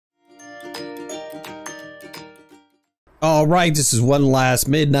All right, this is One Last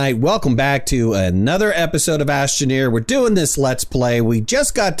Midnight. Welcome back to another episode of Astroneer. We're doing this Let's Play. We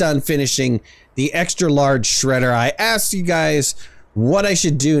just got done finishing the extra large shredder. I asked you guys what I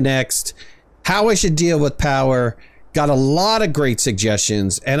should do next, how I should deal with power. Got a lot of great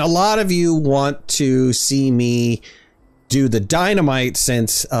suggestions, and a lot of you want to see me do the dynamite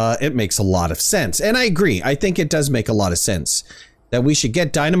since it makes a lot of sense. And I agree. I think it does make a lot of sense that we should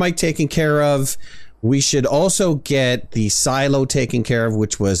get dynamite taken care of. We should also get the silo taken care of,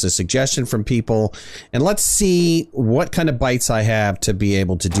 which was a suggestion from people. And let's see what kind of bytes I have to be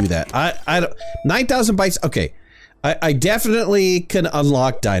able to do that. 9,000 bytes. Okay. I definitely can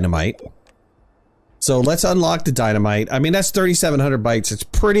unlock dynamite. So let's unlock the dynamite. I mean, that's 3,700 bytes. It's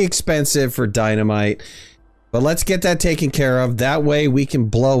pretty expensive for dynamite, but let's get that taken care of. That way we can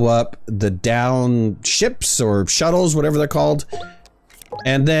blow up the down ships or shuttles, whatever they're called.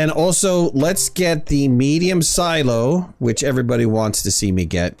 And then also, let's get the medium silo, which everybody wants to see me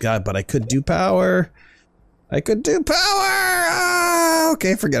get. God, but I could do power. I could do power! Ah,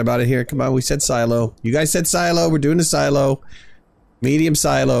 okay, forget about it here. Come on, we said silo. You guys said silo. We're doing the silo. Medium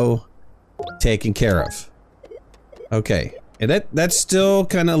silo taken care of. Okay, and that still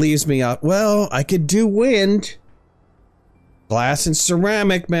kind of leaves me out. Well, I could do wind. Glass and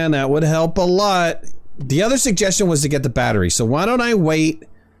ceramic, man, that would help a lot. The other suggestion was to get the battery, so why don't I wait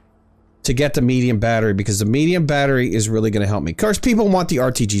to get the medium battery, because the medium battery is really going to help me. Of course, people want the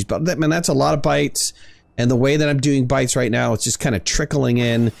RTGs, but man, that's a lot of bytes, and the way that I'm doing bytes right now, it's just kind of trickling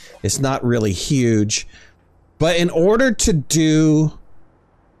in. It's not really huge, but in order to do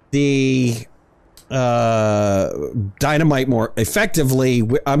the dynamite more effectively,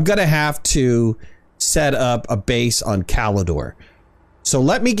 I'm going to have to set up a base on Calidor. So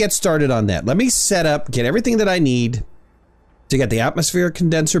let me get started on that. Let me set up, get everything that I need to get the atmospheric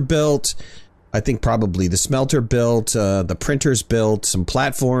condenser built. I think probably the smelter built, the printers built, some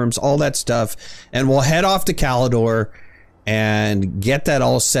platforms, all that stuff. And we'll head off to Calidor and get that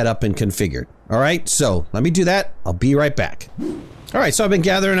all set up and configured. All right, so let me do that. I'll be right back. All right, so I've been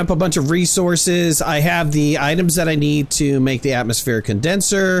gathering up a bunch of resources. I have the items that I need to make the atmospheric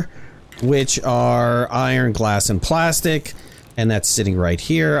condenser, which are iron, glass, and plastic. And that's sitting right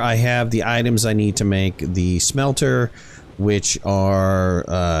here. I have the items I need to make the smelter, which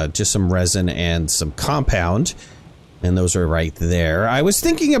are just some resin and some compound. And those are right there. I was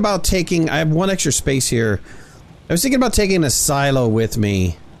thinking about taking, I have one extra space here. I was thinking about taking a silo with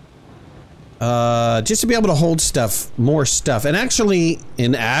me. Just to be able to hold stuff, more stuff. And actually,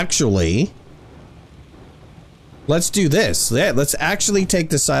 let's do this. Yeah, let's actually take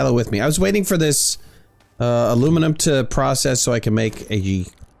the silo with me. I was waiting for this aluminum to process so I can make a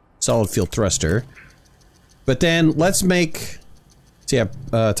solid fuel thruster. But then let's make, so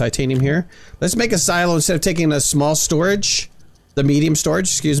yeah, titanium here. Let's make a silo instead of taking a small storage, the medium storage,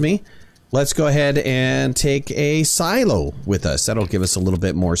 excuse me. Let's go ahead and take a silo with us. That'll give us a little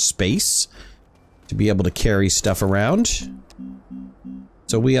bit more space to be able to carry stuff around.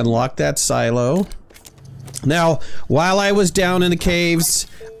 So we unlock that silo. Now, while I was down in the caves,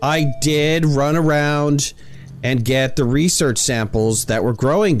 I did run around and get the research samples that were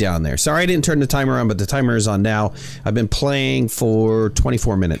growing down there. Sorry I didn't turn the timer on, but the timer is on now. I've been playing for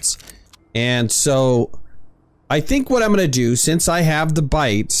 24 minutes. And so, I think what I'm going to do, since I have the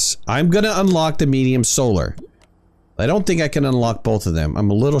bytes, I'm going to unlock the medium solar. I don't think I can unlock both of them. I'm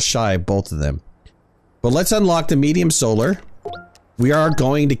a little shy of both of them. But let's unlock the medium solar. We are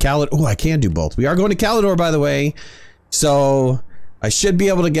going to Calidor. Oh, I can do both. We are going to Calidor, by the way. So I should be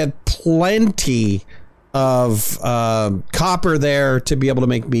able to get plenty of copper there to be able to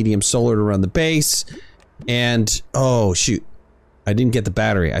make medium solar to run the base. And oh shoot, I didn't get the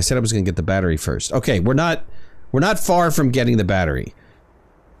battery. I said I was going to get the battery first. Okay, we're not far from getting the battery.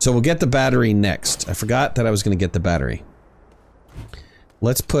 So we'll get the battery next. I forgot that I was going to get the battery.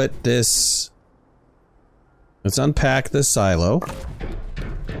 Let's put this. Let's unpack the silo.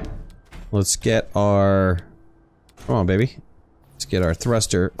 Let's get our, come on baby. Let's get our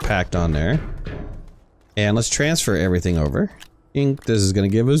thruster packed on there. And let's transfer everything over. I think this is going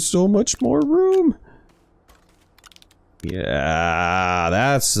to give us so much more room. Yeah,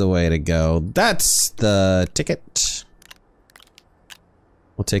 that's the way to go. That's the ticket.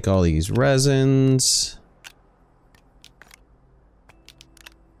 We'll take all these resins.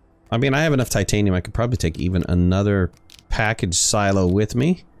 I mean, I have enough titanium. I could probably take even another package silo with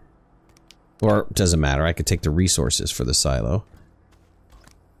me. Or, it doesn't matter. I could take the resources for the silo.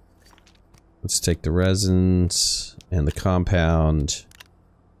 Let's take the resins and the compound.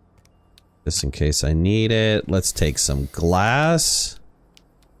 Just in case I need it. Let's take some glass.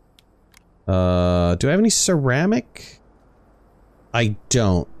 Do I have any ceramic? I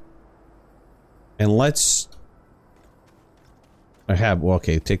don't. And let's... I have... Well,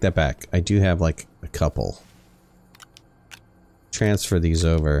 okay, take that back. I do have, like, a couple. Transfer these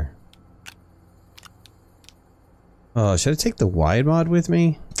over. Oh, should I take the wide mod with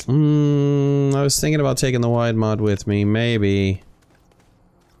me? I was thinking about taking the wide mod with me. Maybe.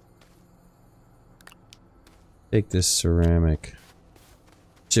 Take this ceramic.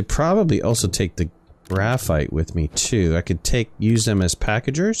 Should probably also take the graphite with me too. I could use them as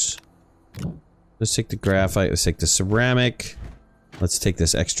packagers. Let's take the graphite, let's take the ceramic. Let's take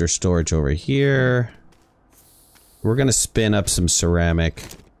this extra storage over here. We're gonna spin up some ceramic.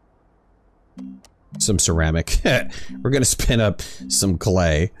 We're gonna spin up some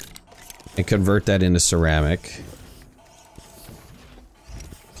clay and convert that into ceramic.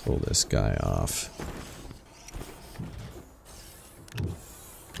 Pull this guy off.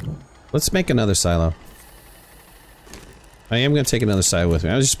 Let's make another silo. I am going to take another silo with me.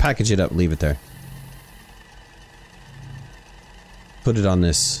 I'll just package it up and leave it there. Put it on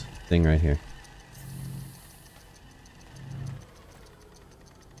this thing right here.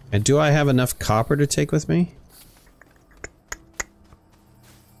 And do I have enough copper to take with me?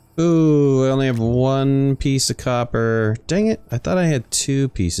 Ooh, I only have one piece of copper. Dang it, I thought I had 2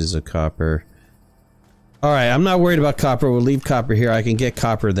 pieces of copper. Alright, I'm not worried about copper. We'll leave copper here. I can get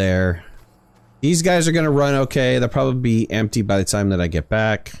copper there. These guys are gonna run okay. They'll probably be empty by the time that I get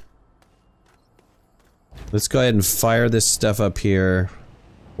back. Let's go ahead and fire this stuff up here.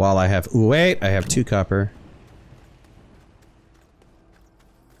 While I have... Ooh, wait! I have 2 copper.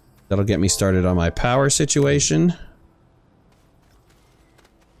 That'll get me started on my power situation.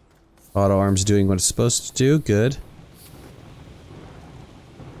 Auto arm's doing what it's supposed to do. Good.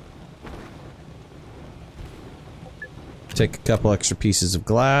 Take a couple extra pieces of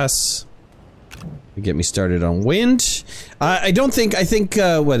glass. Get me started on wind. I think,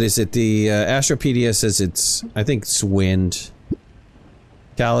 what is it? The, Astropedia says it's, I think it's wind.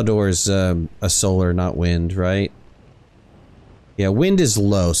 Calidor's, a solar, not wind, right? Yeah, wind is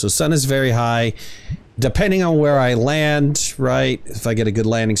low, so sun is very high. Depending on where I land, right? If I get a good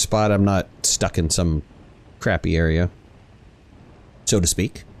landing spot, I'm not stuck in some crappy area. So to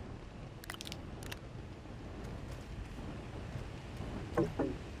speak.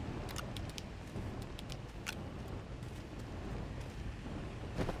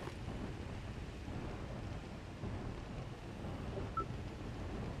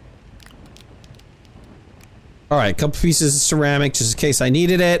 Alright, couple pieces of ceramic just in case I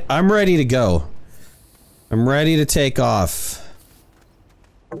needed it. I'm ready to go. I'm ready to take off.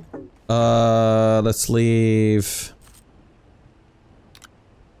 Let's leave...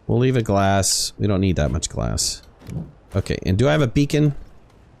 We'll leave a glass. We don't need that much glass. Okay, and do I have a beacon?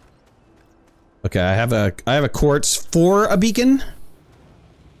 Okay, I have a quartz for a beacon.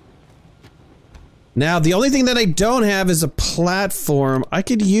 Now, the only thing that I don't have is a platform. I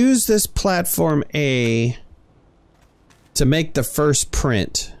could use this platform A to make the first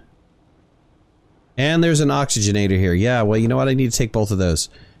print. And there's an oxygenator here. Yeah, well, you know what? I need to take both of those.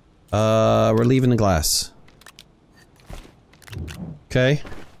 We're leaving the glass. Okay.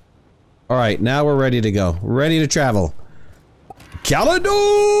 Alright, now we're ready to go. We're ready to travel. Calidor!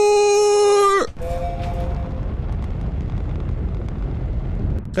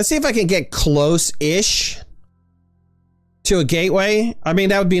 Let's see if I can get close-ish to a gateway. I mean,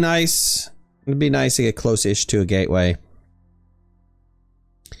 that would be nice. It'd be nice to get close-ish to a gateway.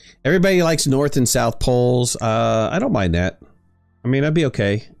 Everybody likes north and south poles. I don't mind that. I mean, I'd be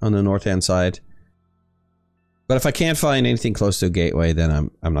okay on the north-hand side. But if I can't find anything close to a gateway,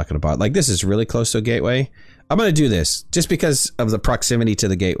 then I'm not going to bother. Like, this is really close to a gateway. I'm going to do this, just because of the proximity to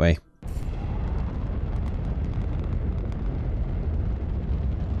the gateway.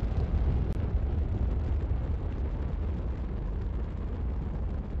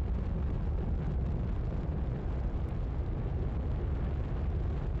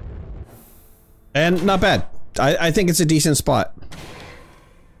 And not bad. I think it's a decent spot.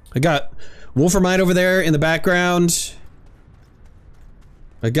 I got Wolframite over there in the background.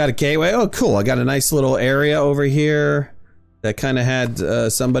 I got a gateway. Oh, cool. I got a nice little area over here that kind of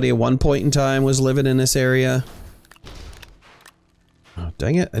had somebody at one point in time was living in this area. Oh,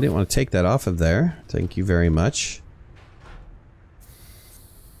 dang it. I didn't want to take that off of there. Thank you very much.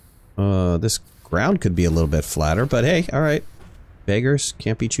 This ground could be a little bit flatter, but hey, alright. Beggars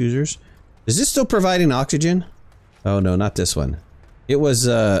can't be choosers. Is this still providing oxygen? Oh no, not this one. It was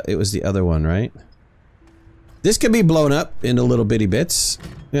the other one, right? This could be blown up into little bitty bits.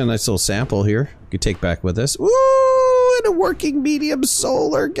 Yeah, nice little sample here. You could take back with us. Ooh, and a working medium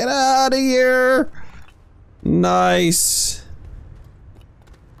solar. Get out of here. Nice.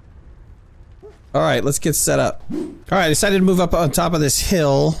 All right, let's get set up. All right, I decided to move up on top of this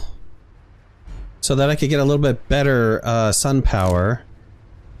hill so that I could get a little bit better sun power.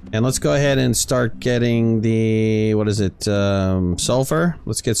 And let's go ahead and start getting the, what is it, sulfur?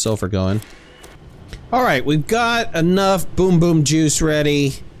 Let's get sulfur going. All right, we've got enough boom boom juice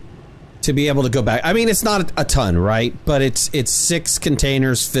ready to be able to go back. I mean, it's not a ton, right? But it's 6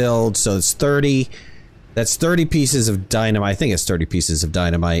 containers filled, so it's 30. That's 30 pieces of dynamite. I think it's 30 pieces of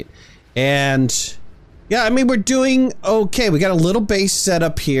dynamite. And yeah, I mean, we're doing okay. We got a little base set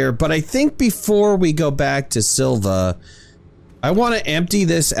up here, but I think before we go back to Silva, I want to empty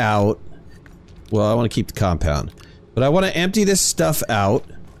this out. Well, I want to keep the compound, but I want to empty this stuff out,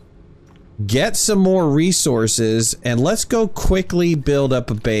 get some more resources, and let's go quickly build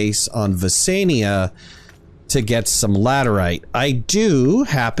up a base on Visania to get some laterite. I do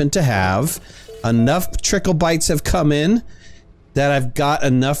happen to have enough trickle bites have come in that I've got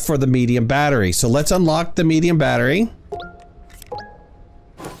enough for the medium battery. So let's unlock the medium battery.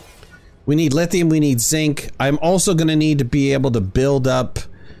 We need lithium, we need zinc. I'm also going to need to be able to build up,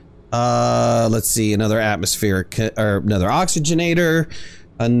 let's see, another atmospheric, or another oxygenator,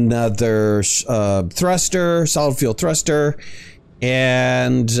 another thruster, solid fuel thruster,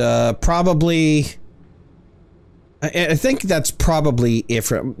 and probably, I think that's probably it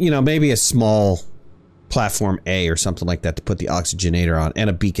for, you know, maybe a small platform A or something like that to put the oxygenator on, and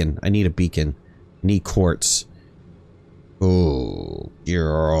a beacon. I need a beacon. I need quartz. Oh,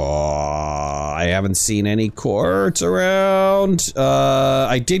 I haven't seen any quartz around.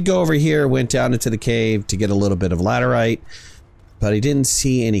 I did go over here, went down into the cave to get a little bit of laterite, but I didn't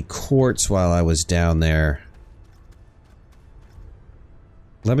see any quartz while I was down there.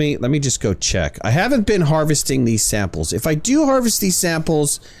 Let me just go check. I haven't been harvesting these samples. If I do harvest these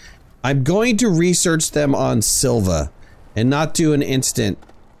samples, I'm going to research them on Silva and not do an instant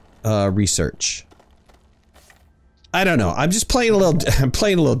research. I don't know. I'm just playing a little. I'm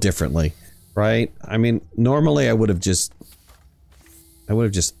playing a little differently, right? I mean, normally I would have just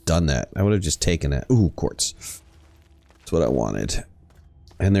done that. I would have just taken it. Ooh, quartz. That's what I wanted.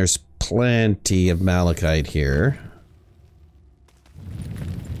 And there's plenty of malachite here.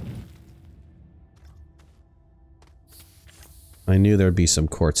 I knew there'd be some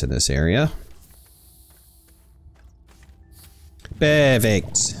quartz in this area.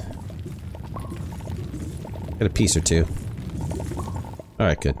 Perfect. Got a piece or two.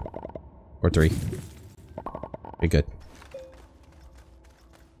 Alright, good. Or 3. Very good.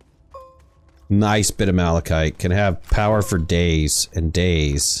 Nice bit of malachite. Can have power for days and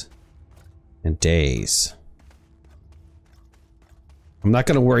days and days. I'm not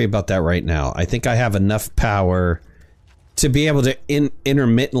going to worry about that right now. I think I have enough power to be able to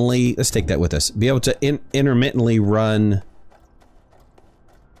intermittently, let's take that with us, be able to intermittently run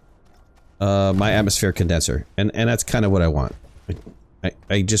my atmosphere condenser. And that's kind of what I want.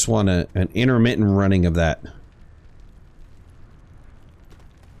 I just want an intermittent running of that.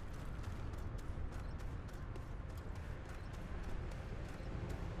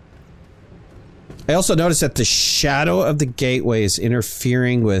 I also noticed that the shadow of the gateway is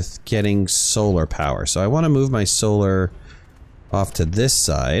interfering with getting solar power. So I want to move my solar off to this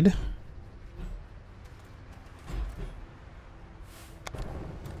side.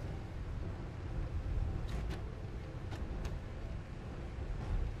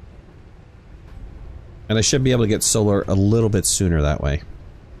 And I should be able to get solar a little bit sooner that way.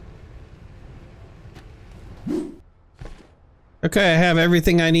 Okay, I have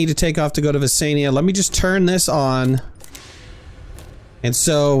everything I need to take off to go to Visania. Let me just turn this on. And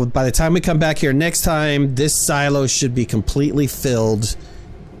so, by the time we come back here next time, this silo should be completely filled.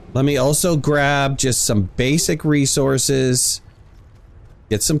 Let me also grab just some basic resources.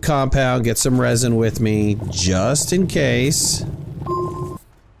 Get some compound, get some resin with me, just in case.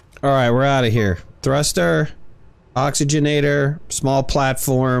 Alright, we're out of here. Thruster, oxygenator, small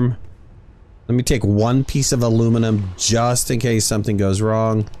platform. Let me take one piece of aluminum just in case something goes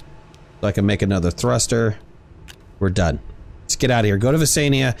wrong. So I can make another thruster. We're done. Let's get out of here. Go to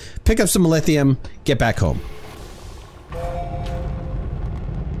Visania, pick up some lithium, get back home.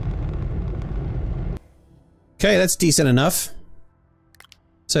 Okay, that's decent enough.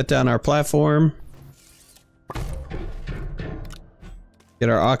 Set down our platform. Get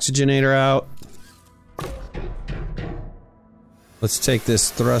our oxygenator out. Let's take this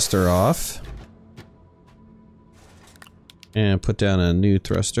thruster off. And put down a new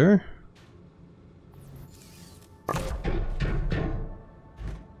thruster.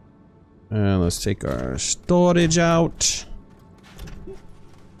 And let's take our storage out.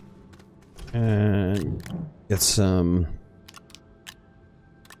 And get some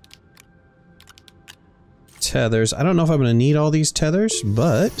tethers. I don't know if I'm going to need all these tethers,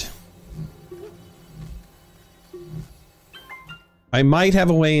 but I might have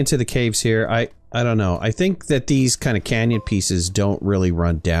a way into the caves here. I don't know. I think that these kind of canyon pieces don't really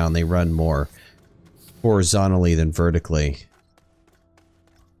run down. They run more horizontally than vertically.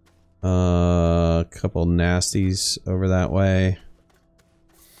 A couple nasties over that way.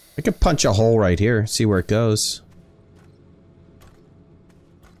 I could punch a hole right here, see where it goes.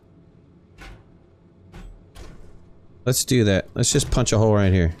 Let's do that. Let's just punch a hole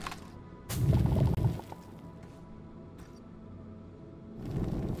right here.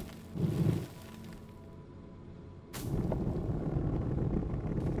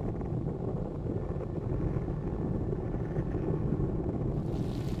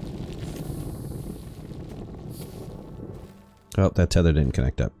 Oh, that tether didn't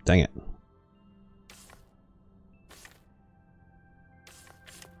connect up. Dang it.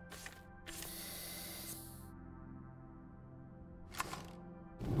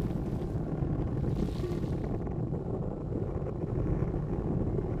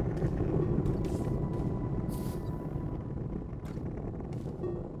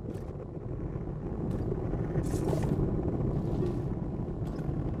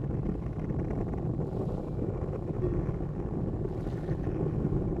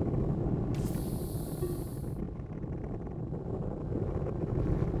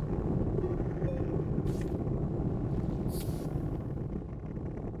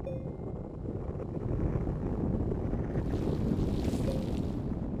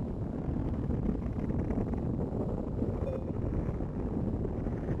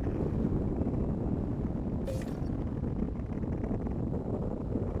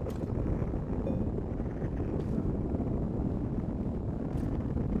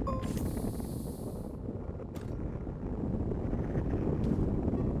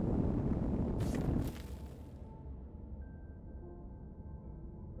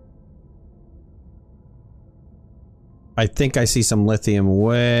 I think I see some lithium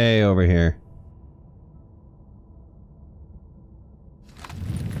way over here.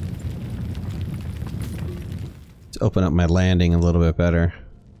 Let's open up my landing a little bit better.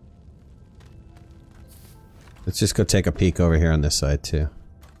 Let's just go take a peek over here on this side too.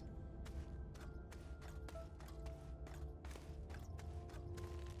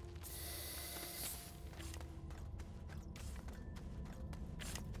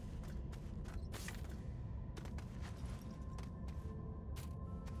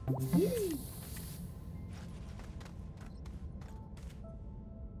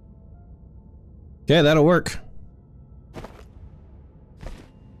 Okay, that'll work.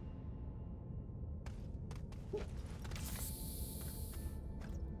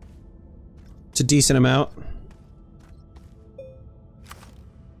 It's a decent amount.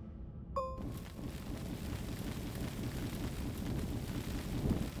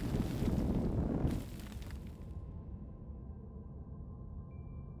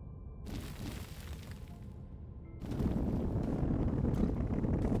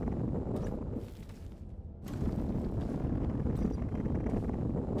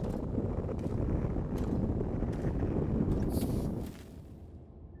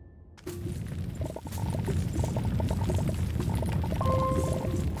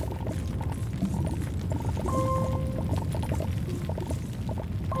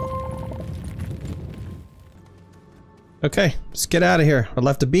 Okay, let's get out of here. I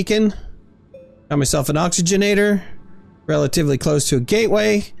left a beacon. Got myself an oxygenator. Relatively close to a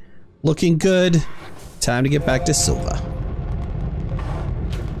gateway. Looking good. Time to get back to Silva.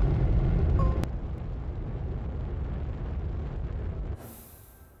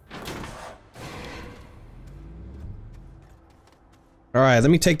 Alright,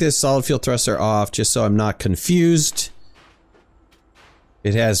 let me take this solid fuel thruster off just so I'm not confused.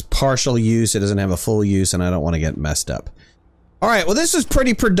 It has partial use, it doesn't have a full use, and I don't want to get messed up. Alright, well this was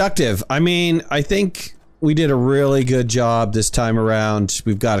pretty productive. I mean, I think we did a really good job this time around.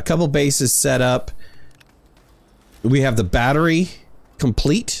 We've got a couple bases set up. We have the battery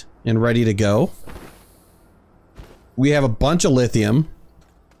complete and ready to go. We have a bunch of lithium.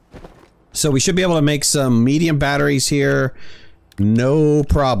 So we should be able to make some medium batteries here. No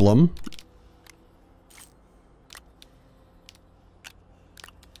problem.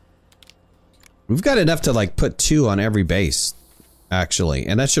 We've got enough to like put 2 on every base, actually,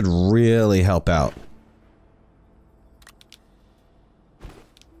 and that should really help out.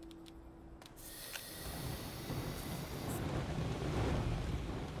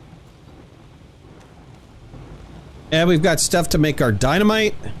 And we've got stuff to make our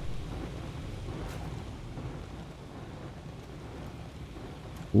dynamite.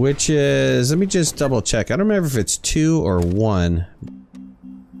 which is, let me just double check. I don't remember if it's 2 or 1.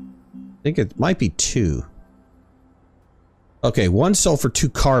 I think it might be 2. Okay, 1 sulfur, 2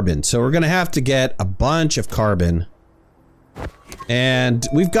 carbon. So we're gonna have to get a bunch of carbon. And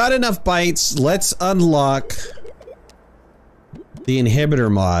we've got enough bytes. Let's unlock the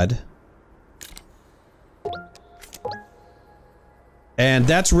inhibitor mod. And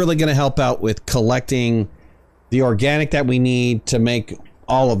that's really gonna help out with collecting the organic that we need to make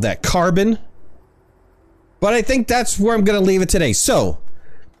all of that carbon. But I think that's where I'm gonna leave it today. So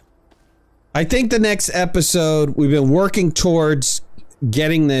I think the next episode, we've been working towards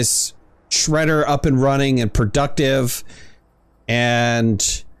getting this shredder up and running and productive.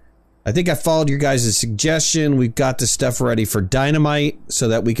 And I think I followed your guys' suggestion. We've got the stuff ready for dynamite so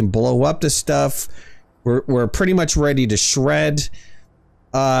that we can blow up the stuff. We're pretty much ready to shred.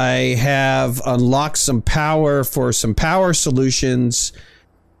 I have unlocked some power for some power solutions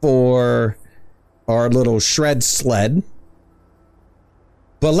for our little shred sled.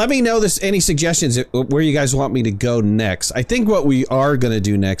 But let me know any suggestions where you guys want me to go next. I think what we are going to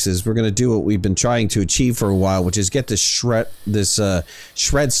do next is we're going to do what we've been trying to achieve for a while, which is get this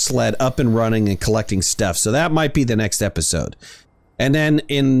shred sled up and running and collecting stuff. So that might be the next episode. And then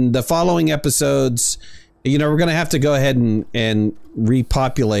in the following episodes, you know, we're going to have to go ahead and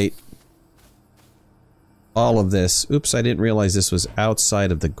repopulate all of this. Oops, I didn't realize this was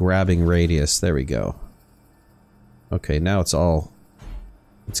outside of the grabbing radius. There we go. Okay, now it's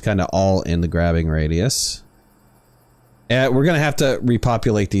kind of all in the grabbing radius. And we're going to have to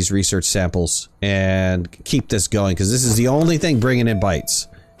repopulate these research samples and keep this going because this is the only thing bringing in bytes.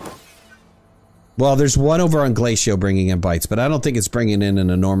 Well, there's one over on Glacio bringing in bytes, but I don't think it's bringing in an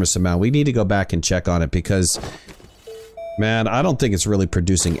enormous amount. We need to go back and check on it because, man, I don't think it's really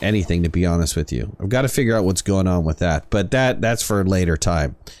producing anything, to be honest with you. I've got to figure out what's going on with that, but that's for a later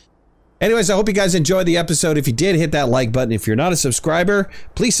time. Anyways, I hope you guys enjoyed the episode. If you did, hit that like button. If you're not a subscriber,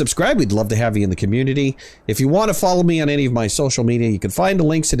 please subscribe. We'd love to have you in the community. If you want to follow me on any of my social media, you can find the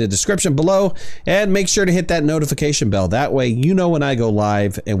links in the description below. And make sure to hit that notification bell. That way you know when I go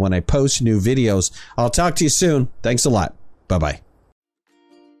live and when I post new videos. I'll talk to you soon. Thanks a lot. Bye-bye.